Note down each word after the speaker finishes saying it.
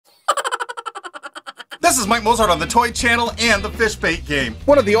This is Mike Mozart on the Toy Channel and the Fish Bait game.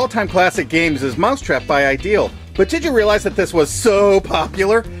 One of the all-time classic games is Mousetrap by Ideal. But did you realize that this was so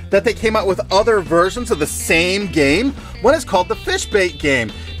popular that they came out with other versions of the same game? One is called the Fish Bait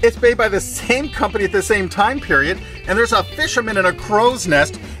game. It's made by the same company at the same time period, and there's a fisherman in a crow's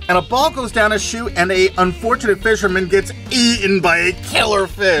nest, and a ball goes down his chute, and an unfortunate fisherman gets eaten by a killer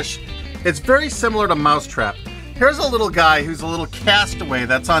fish. It's very similar to Mousetrap. Here's a little guy who's a little castaway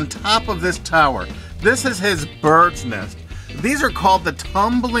that's on top of this tower. This is his bird's nest. These are called the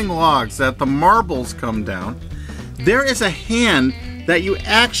tumbling logs that the marbles come down. There is a hand that you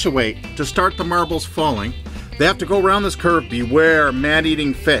actuate to start the marbles falling. They have to go around this curve. Beware,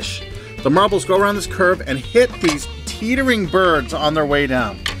 man-eating fish. The marbles go around this curve and hit these teetering birds on their way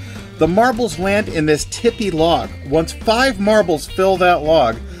down. The marbles land in this tippy log. Once 5 marbles fill that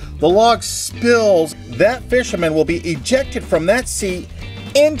log, the log spills. That fisherman will be ejected from that seat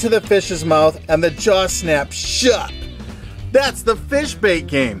into the fish's mouth, and the jaw snaps shut. That's the Fish Bait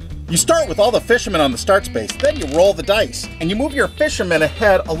game. You start with all the fishermen on the start space, then you roll the dice, and you move your fishermen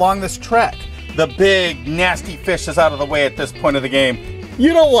ahead along this track. The big, nasty fish is out of the way at this point of the game.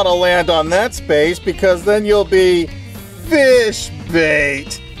 You don't want to land on that space because then you'll be fish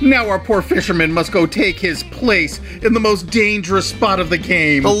bait. Now our poor fisherman must go take his place in the most dangerous spot of the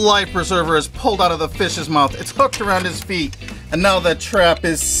game. The life preserver is pulled out of the fish's mouth. It's hooked around his feet, and now the trap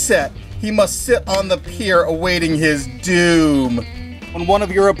is set. He must sit on the pier awaiting his doom. When one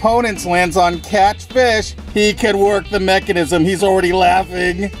of your opponents lands on catch fish, he can work the mechanism. He's already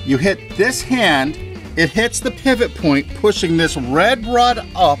laughing. You hit this hand, it hits the pivot point, pushing this red rod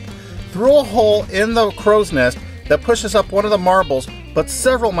up through a hole in the crow's nest that pushes up one of the marbles, but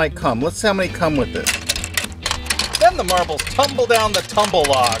several might come. Let's see how many come with this. Then the marbles tumble down the tumble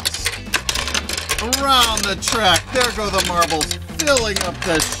logs. Around the track, there go the marbles, filling up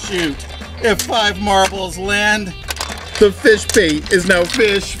the chute. If 5 marbles land, the fish bait is now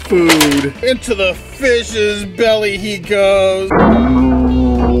fish food. Into the fish's belly he goes.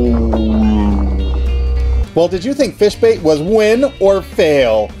 Well, did you think fish bait was win or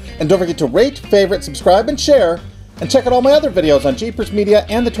fail? And don't forget to rate, favorite, subscribe, and share. And check out all my other videos on JeepersMedia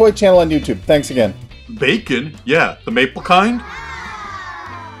and the Toy Channel on YouTube. Thanks again. Bacon? Yeah, the maple kind?